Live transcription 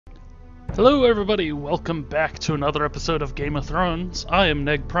Hello everybody, welcome back to another episode of Game of Thrones. I am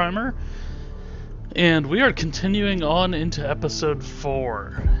NegPrimer, and we are continuing on into episode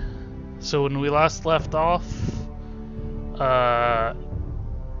 4. So when we last left off,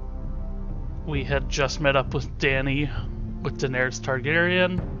 we had just met up with Dany, with Daenerys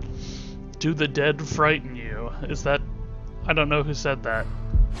Targaryen. Do the dead frighten you? Is that... I don't know who said that.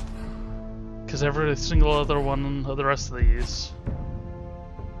 Because every single other one of the rest of these...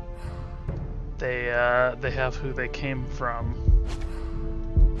 They have who they came from.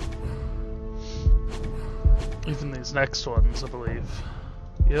 Even these next ones, I believe.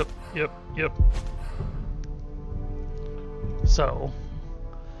 Yep. So,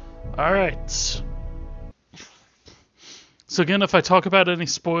 alright. So again, if I talk about any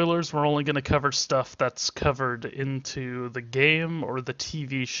spoilers, we're only going to cover stuff that's covered into the game or the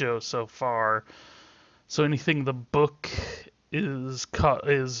TV show so far. So anything the book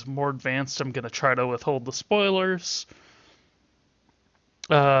is more advanced, I'm going to try to withhold the spoilers.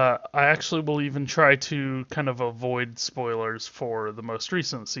 I actually will even try to kind of avoid spoilers for the most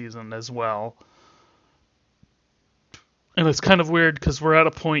recent season as well. And it's kind of weird because we're at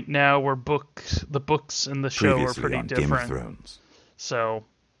a point now where the books and the show are pretty different. Game of Thrones. So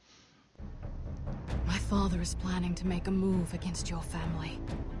my father is planning to make a move against your family.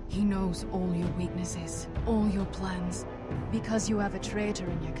 He knows all your weaknesses, all your plans, because you have a traitor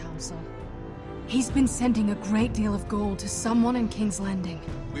in your council. He's been sending a great deal of gold to someone in King's Landing.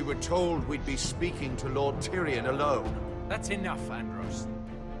 We were told we'd be speaking to Lord Tyrion alone. That's enough, Andros.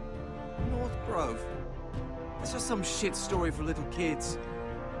 North Grove? That's just some shit story for little kids.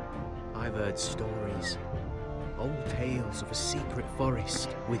 I've heard stories. Old tales of a secret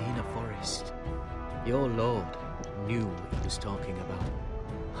forest within a forest. Your lord knew what he was talking about.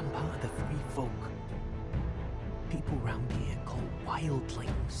 I'm part of the free folk. People round here called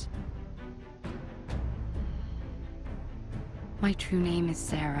wildlings. My true name is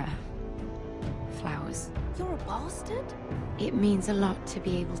Sarah Flowers. You're a bastard? It means a lot to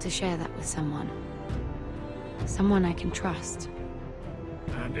be able to share that with someone. Someone I can trust.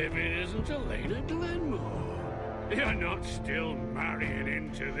 And if it isn't Elena Glenmore, you're not still marrying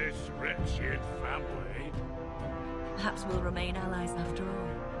into this wretched family. Perhaps we'll remain allies after all.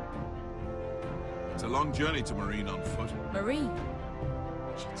 It's a long journey to Marine on foot. Marine?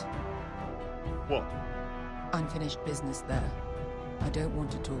 Shit. What? Unfinished business there. I don't want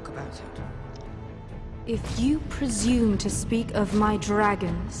to talk about it. If you presume to speak of my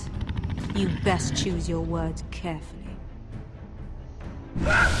dragons, you best choose your words carefully.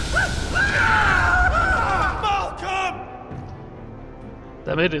 Malcolm!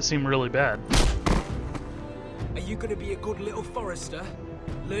 that made it seem really bad. Are you gonna be a good little forester?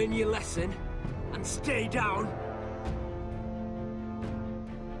 Learn your lesson? And stay down?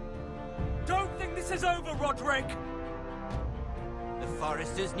 Don't think this is over, Roderick! The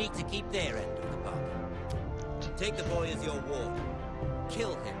foresters need to keep their end of the bargain. Take the boy as your ward.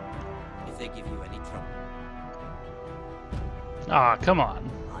 Kill him if they give you any trouble. Ah, come on.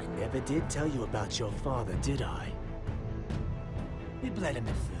 I never did tell you about your father, did I? We bled him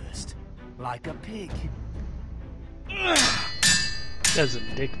at first, like a pig. That's a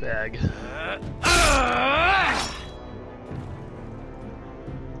dick bag.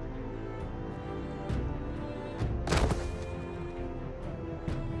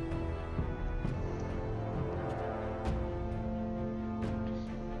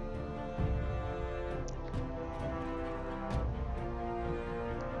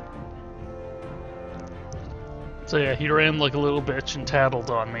 So yeah, he ran like a little bitch and tattled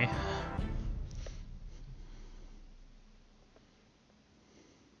on me.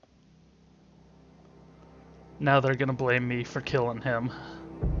 Now they're gonna blame me for killing him.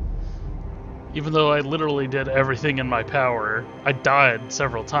 Even though I literally did everything in my power. I died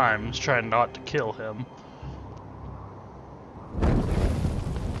several times trying not to kill him.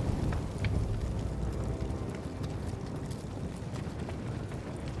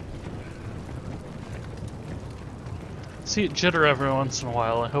 See it jitter every once in a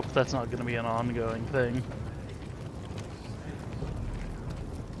while. I hope that's not gonna be an ongoing thing.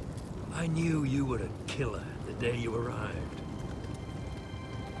 I knew you were a killer the day you arrived.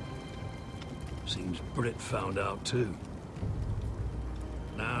 Seems Brit found out too.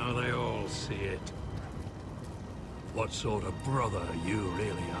 Now they all see it. What sort of brother you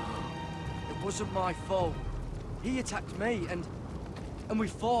really are. It wasn't my fault. He attacked me, and we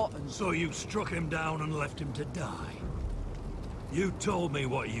fought, and... So you struck him down and left him to die? You told me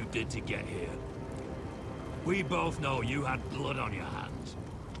what you did to get here. We both know you had blood on your hands.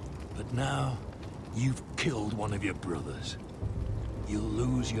 But now, you've killed one of your brothers. You'll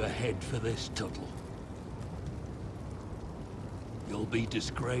lose your head for this, Tuttle. You'll be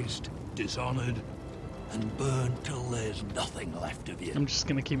disgraced, dishonored, and burned till there's nothing left of you. I'm just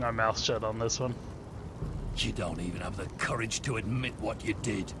gonna keep my mouth shut on this one. You don't even have the courage to admit what you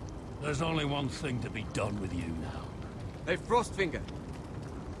did. There's only one thing to be done with you now. Hey, Frostfinger.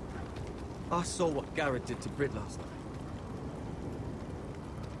 I saw what Garrett did to Britt last night.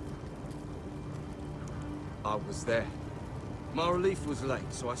 I was there. My relief was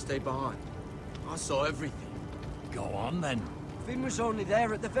late, so I stayed behind. I saw everything. Go on, then. Finn was only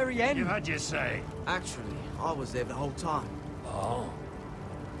there at the very end. You had your say. Actually, I was there the whole time. Oh.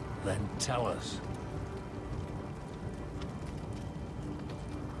 Then tell us.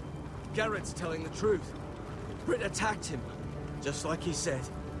 Garrett's telling the truth. Britt attacked him. Just like he said.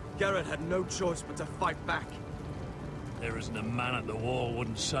 Garrett had no choice but to fight back. There isn't a man at the wall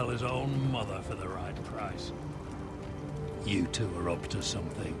wouldn't sell his own mother for the right price. You two are up to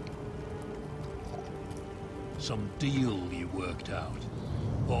something. Some deal you worked out.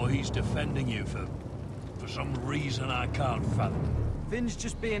 Or he's defending you for some reason I can't fathom. Finn's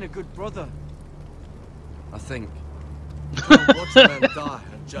just being a good brother. I think. Watch a man die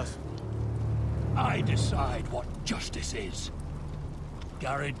and just... I decide what justice is.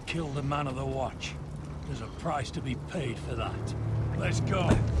 Garrett killed the man of the watch. There's a price to be paid for that. Let's go.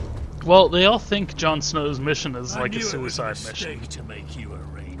 Well, they all think Jon Snow's mission is like a suicide mission. mission. Mistake to make you a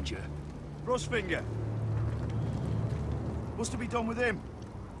ranger. Frostfinger. What's to be done with him?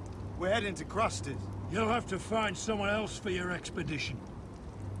 We're heading to Cruster's. You'll have to find someone else for your expedition.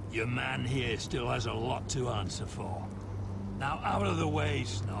 Your man here still has a lot to answer for. Now out of the way,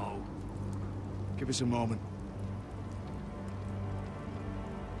 Snow. Give us a moment.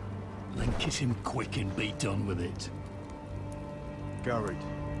 Then kiss him quick and be done with it. Garrett,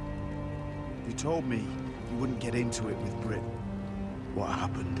 you told me you wouldn't get into it with Britt. What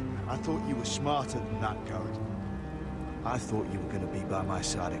happened? I thought you were smarter than that, Garrett. I thought you were going to be by my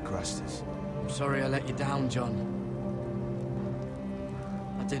side at Cruster's. I'm sorry I let you down, John.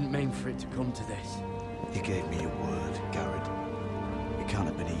 I didn't mean for it to come to this. You gave me your word, Garrett. It can't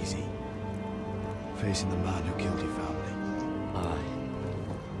have been easy. Facing the man who killed your family. Aye.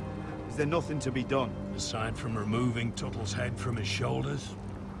 Is there nothing to be done? Aside from removing Tuttle's head from his shoulders?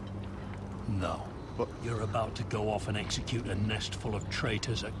 No. But you're about to go off and execute a nest full of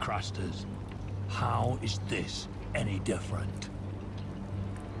traitors at Craster's. How is this any different?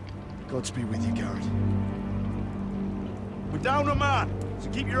 Godspeed with you, Garrett. We're down a man, so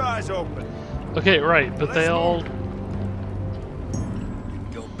keep your eyes open. Okay, right, but they all...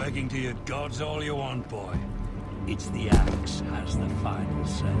 Go begging to your gods all you want, boy. It's the axe has the final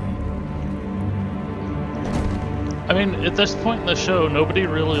say. I mean, at this point in the show, nobody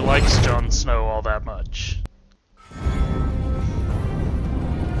really likes Jon Snow all that much.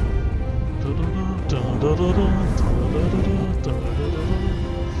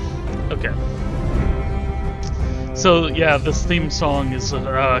 Okay. So, yeah, this theme song is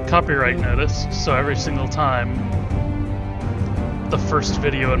a copyright notice, so every single time the first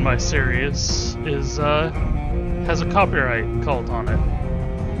video in my series is, has a copyright called on it.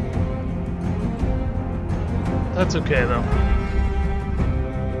 That's okay, though.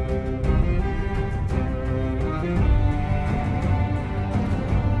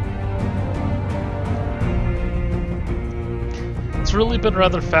 It's really been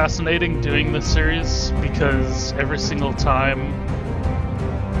rather fascinating doing this series, because every single time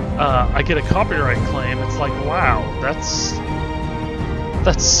I get a copyright claim, it's like, wow, that's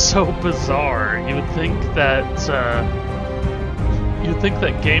so bizarre. You would think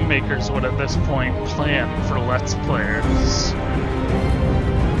that game makers would at this point plan for Let's Players,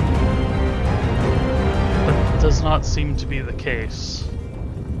 but it does not seem to be the case.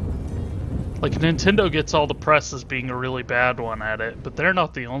 Like, Nintendo gets all the press as being a really bad one at it, but they're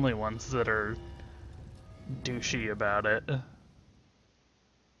not the only ones that are douchey about it.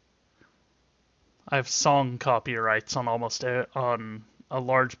 I have song copyrights on on a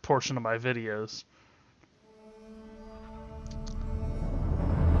large portion of my videos.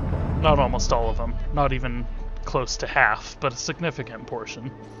 Not almost all of them, not even close to half, but a significant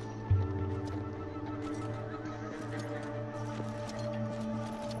portion.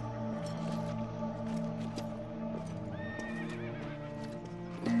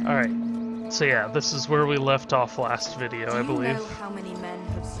 Alright, so yeah, this is where we left off last video, I believe. Do you know how many men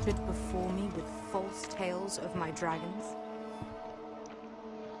have stood before me with false tales of my dragons?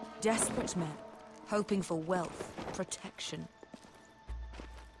 Desperate men, hoping for wealth, protection.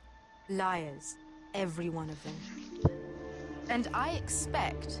 Liars, every one of them. And I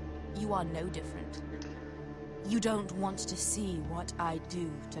expect you are no different. You don't want to see what I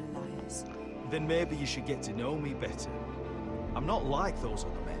do to liars. Then maybe you should get to know me better. I'm not like those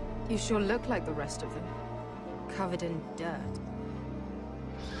other men. You sure look like the rest of them. Covered in dirt.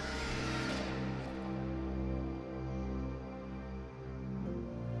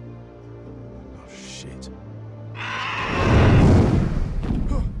 Oh, shit.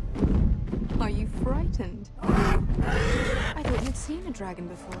 Are you frightened? I thought you'd seen a dragon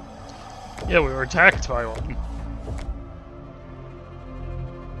before. Yeah, we were attacked by one.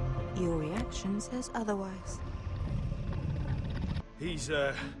 Your reaction says otherwise. He's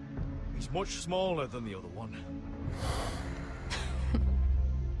much smaller than the other one.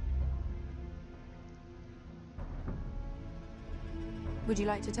 Would you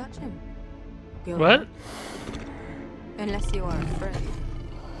like to touch him? Go What? ahead. Unless you are afraid.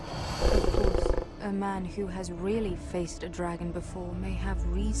 Of course, a man who has really faced a dragon before may have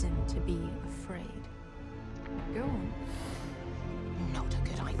reason to be afraid. Go on. Not a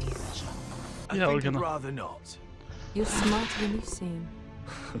good idea, Asher. Yeah, I we're think gonna. I'd rather not. You're smarter than you seem.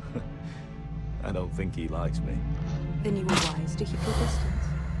 I don't think he likes me. Then you were wise to keep your distance.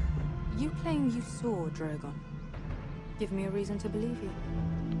 You claim you saw Drogon. Give me a reason to believe you.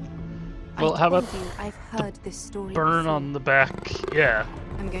 Well, how about I've heard this story burn before. on the back? Yeah.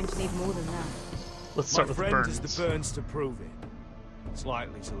 I'm going to need more than that. Let's start My with friend burns. has the burns to prove it. It's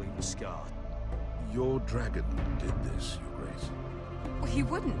likely to leave a scar. Your dragon did this, Your Grace. Well, he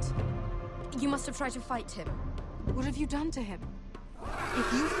wouldn't. You must have tried to fight him. What have you done to him?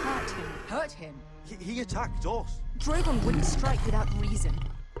 If you hurt him, He attacked us. Drogon wouldn't strike without reason.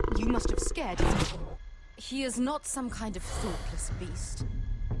 You must have scared him. He is not some kind of thoughtless beast.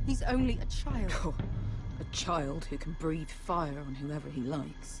 He's only a child. Oh, a child who can breathe fire on whoever he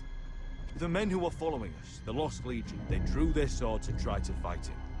likes. The men who were following us, the Lost Legion, they drew their swords and tried to fight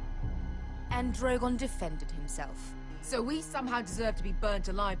him. And Drogon defended himself. So we somehow deserve to be burnt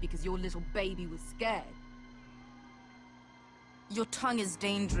alive because your little baby was scared? Your tongue is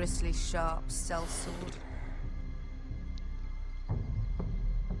dangerously sharp, sellsword.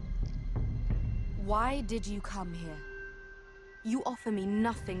 Why did you come here? You offer me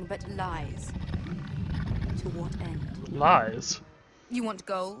nothing but lies. To what end? Lies. You want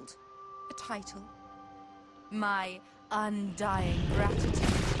gold? A title? My undying gratitude?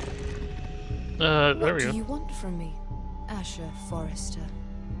 There we What go. do you want from me, Asher Forrester?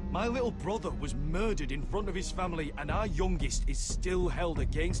 My little brother was murdered in front of his family, and our youngest is still held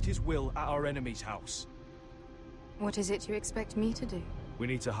against his will at our enemy's house. What is it you expect me to do? We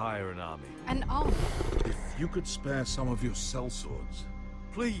need to hire an army. An army? If you could spare some of your sellswords.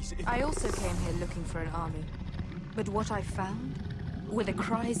 Please, if... I also came here looking for an army. But what I found were the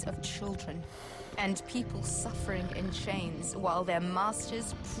cries of children and people suffering in chains while their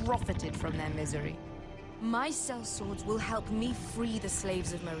masters profited from their misery. My sellswords will help me free the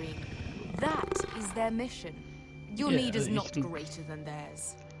slaves of Marine. That is their mission. Your need is not greater than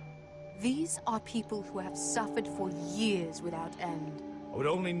theirs. These are people who have suffered for years without end. I would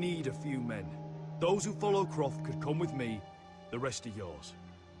only need a few men. Those who follow Croft could come with me, the rest are yours.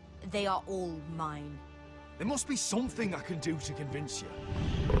 They are all mine. There must be something I can do to convince you.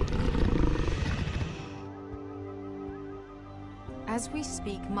 As we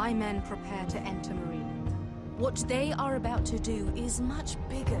speak, my men prepare to enter Marine. What they are about to do is much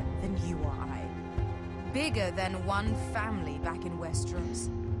bigger than you or I. Bigger than one family back in Westeros.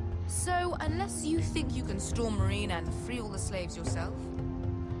 So, unless you think you can storm Marine and free all the slaves yourself,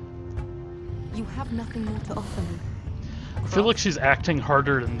 you have nothing more to offer me. I feel like she's acting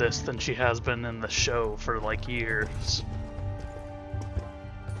harder in this than she has been in the show for like years.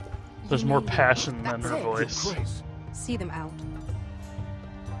 There's more passion than her voice. See them out.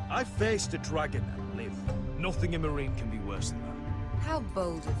 I faced a dragon and lived. Nothing in Marine can be worse than that. How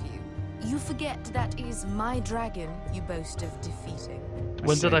bold of you. You forget that is my dragon you boast of defeating.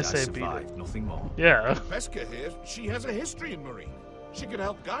 When did I say survived, beat it? nothing more. Yeah. Pesca here, she has a history in Marine. She could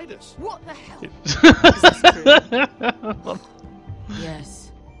help guide us. What the hell? Is this true?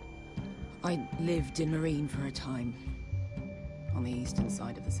 Yes. I lived in Marine for a time. On the eastern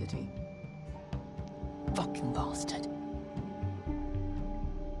side of the city. Fucking bastard.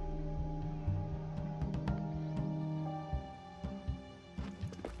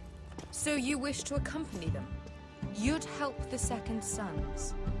 So you wish to accompany them? You'd help the Second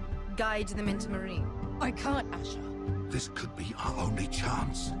Sons? Guide them into Marine? I can't, Asher. This could be our only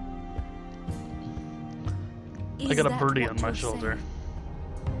chance. I got a birdie on my shoulder.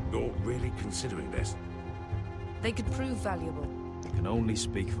 You're really considering this? They could prove valuable. I can only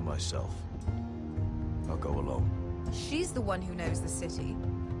speak for myself. I'll go alone. She's the one who knows the city.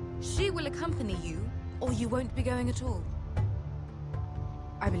 She will accompany you Or you won't be going at all?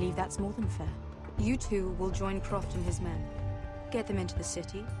 I believe that's more than fair. You two will join Croft and his men. Get them into the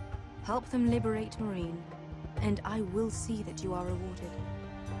city, help them liberate Marine, and I will see that you are rewarded.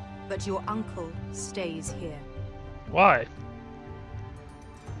 But your uncle stays here. Why?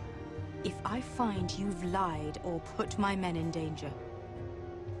 If I find you've lied or put my men in danger.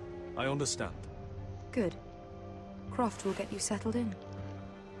 I understand. Good. Croft will get you settled in.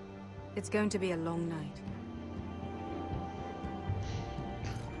 It's going to be a long night.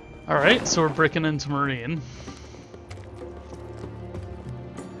 Alright, so we're breaking into Marine.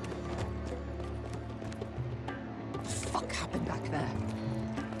 What the fuck happened back there?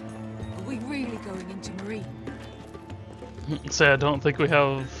 Are we really going into Marine? So I don't think we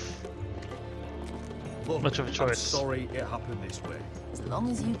have Look, much of a choice. I'm sorry it happened this way. As long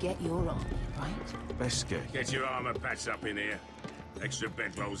as you get your army, right? Beskay. Get your armor patched up in here. Extra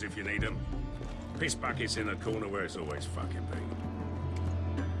bedrolls if you need them. Piss buckets in the corner where it's always fucking been.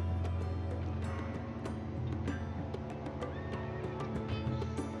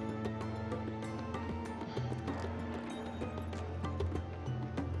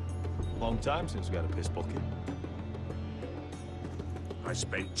 Long time since we had a piss bucket. I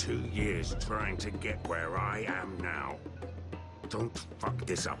spent 2 years trying to get where I am now. Don't fuck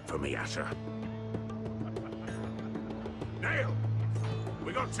this up for me, Asher. Nail!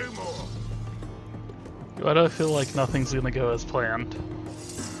 We got 2 more. Why do I feel like nothing's gonna go as planned?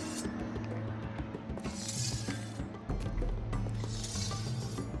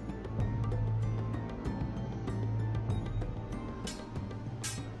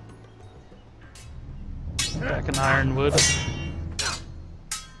 Back in Ironwood.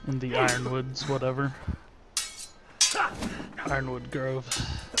 In the Ironwoods, whatever. Ironwood Grove.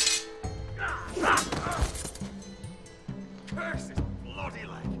 Curse this bloody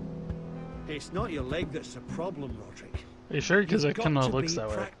leg. It's not your leg that's a problem, Roderick. Are you sure? Because it kind of looks that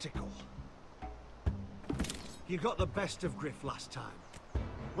way. Practical. You got the best of Griff last time.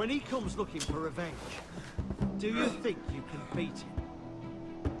 When he comes looking for revenge, do you think you can beat him?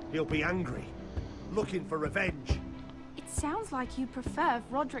 He'll be angry, looking for revenge. It sounds like you prefer if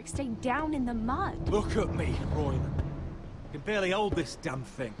Roderick stayed down in the mud. Look at me, Royland. I can barely hold this damn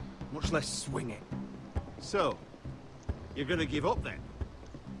thing, much less swing it. So, you're gonna give up then?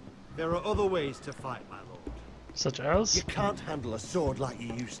 There are other ways to fight, my lord. Such as? You can't handle a sword like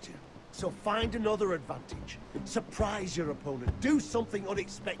you used to. So find another advantage. Surprise your opponent. Do something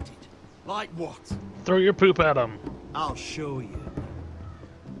unexpected. Like what? Throw your poop at him. I'll show you.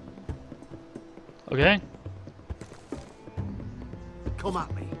 Okay. Come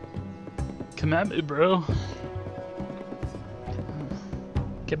at me. Come at me, bro.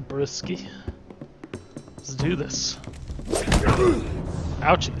 Get brisky. Let's do this.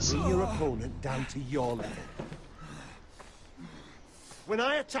 Ouchies. Bring your opponent down to your level. When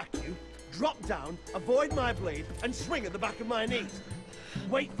I attack you, drop down, avoid my blade, and swing at the back of my knees.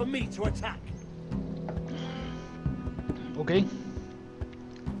 Wait for me to attack. Okay.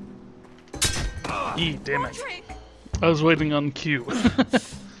 Damn it. I was waiting on cue.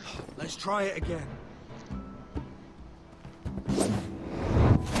 Let's try it again.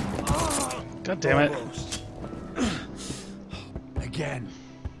 God damn it. Almost. Again.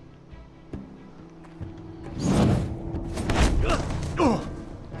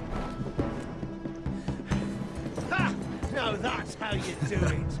 Ha! Now that's how you do it.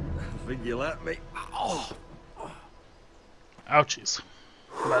 I think you let me. Oh. Ouchies.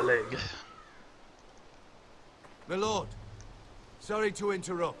 My leg. My lord, sorry to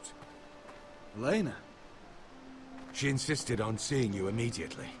interrupt. Elena? She insisted on seeing you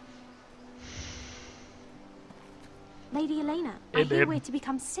immediately. Lady Elena, Hey, I hear babe. we're to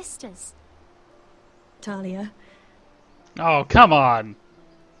become sisters. Talia. Oh, come on.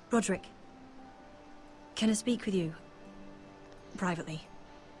 Roderick. Can I speak with you? Privately.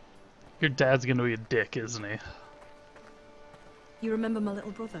 Your dad's gonna be a dick, isn't he? You remember my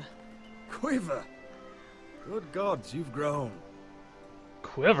little brother? Quiver! Good gods, you've grown.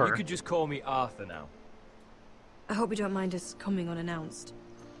 Quiver? You could just call me Arthur now. I hope you don't mind us coming unannounced.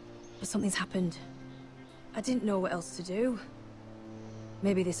 But something's happened. I didn't know what else to do.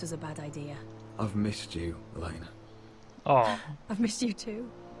 Maybe this was a bad idea. I've missed you, Elena. Oh. I've missed you too.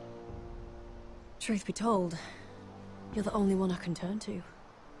 Truth be told, you're the only one I can turn to.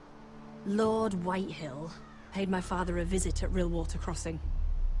 Lord Whitehill paid my father a visit at Rillwater Crossing.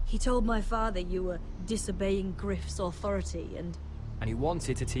 He told my father you were disobeying Griff's authority and he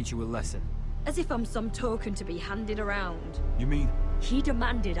wanted to teach you a lesson. as if I'm some token to be handed around. You mean? He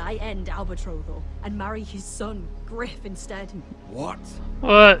demanded I end our betrothal and marry his son, Griff, instead. What?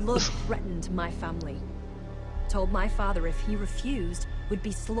 What? Lord threatened my family. told my father if he refused, would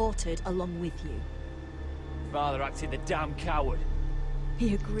be slaughtered along with you. Father acted the damn coward.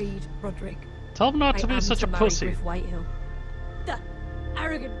 He agreed, Roderick. Tell him not to be such a pussy. Griff Whitehill. That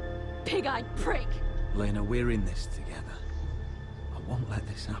arrogant, pig-eyed prick! Lena, we're in this together. I won't let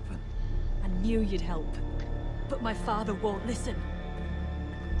this happen. I knew you'd help, but my father won't listen.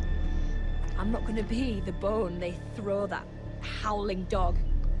 I'm not gonna be the bone they throw that howling dog.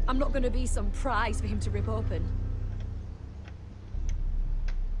 I'm not gonna be some prize for him to rip open.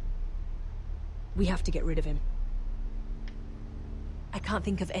 We have to get rid of him. I can't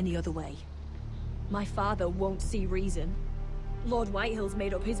think of any other way. My father won't see reason. Lord Whitehill's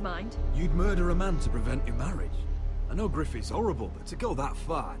made up his mind. You'd murder a man to prevent your marriage? I know Griff is horrible, but to go that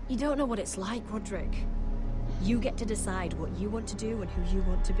far... You don't know what it's like, Roderick. You get to decide what you want to do and who you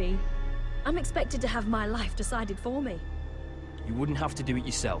want to be. I'm expected to have my life decided for me. You wouldn't have to do it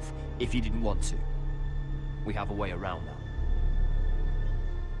yourself if you didn't want to. We have a way around that.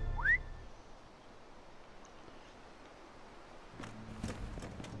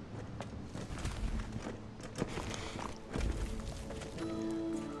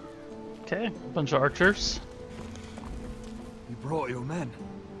 Okay, bunch of archers. You brought your men.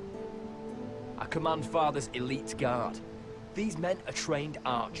 I command Father's elite guard. These men are trained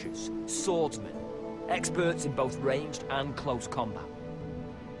archers, swordsmen, experts in both ranged and close combat.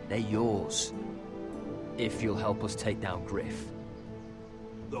 They're yours, if you'll help us take down Griff.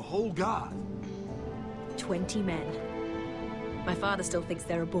 The whole guard? 20 men. My father still thinks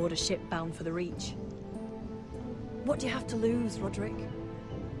they're aboard a ship bound for the Reach. What do you have to lose, Roderick?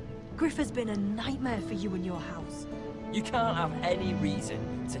 Griff has been a nightmare for you and your house. You can't have any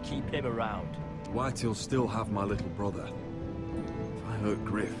reason to keep him around. Whitehill'll still have my little brother. If I hurt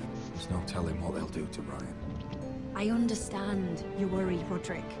Griff, there's no telling what they'll do to Ryan. I understand your worry,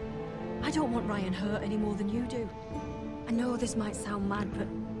 Roderick. I don't want Ryan hurt any more than you do. I know this might sound mad, but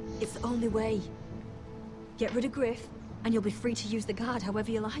it's the only way. Get rid of Griff, and you'll be free to use the guard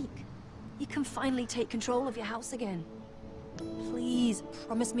however you like. You can finally take control of your house again. Please,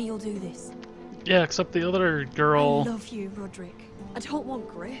 promise me you'll do this. Yeah, except the other girl... I love you, Roderick. I don't want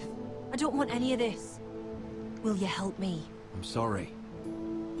Griff. I don't want any of this. Will you help me? I'm sorry.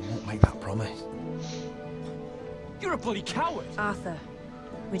 I won't make that promise. You're a bloody coward! Arthur,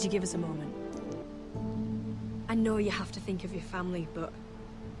 would you give us a moment? I know you have to think of your family, but...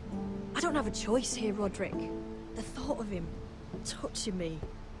 I don't have a choice here, Roderick. The thought of him touching me,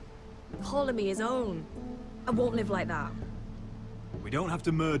 calling me his own. I won't live like that. We don't have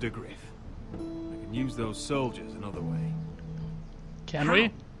to murder Griff. I can use those soldiers another way. Can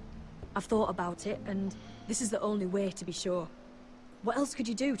we? I've thought about it, and this is the only way to be sure. What else could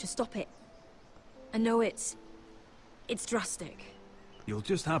you do to stop it? I know it's drastic. You'll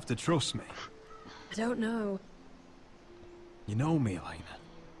just have to trust me. I don't know. You know me, Elena.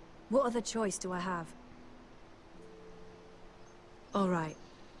 What other choice do I have? All right.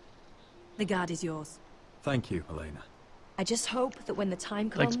 The guard is yours. Thank you, Elena. I just hope that when the time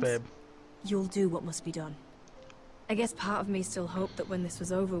comes, Thanks, babe. You'll do what must be done. I guess part of me still hoped that when this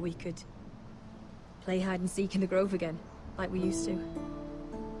was over we could play hide and seek in the grove again, like we used to.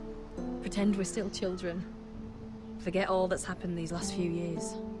 Pretend we're still children. Forget all that's happened these last few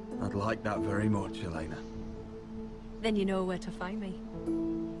years. I'd like that very much, Elena. Then you know where to find me.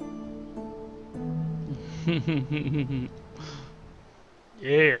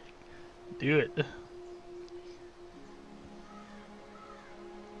 Yeah, do it.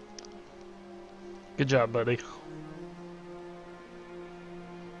 Good job, buddy.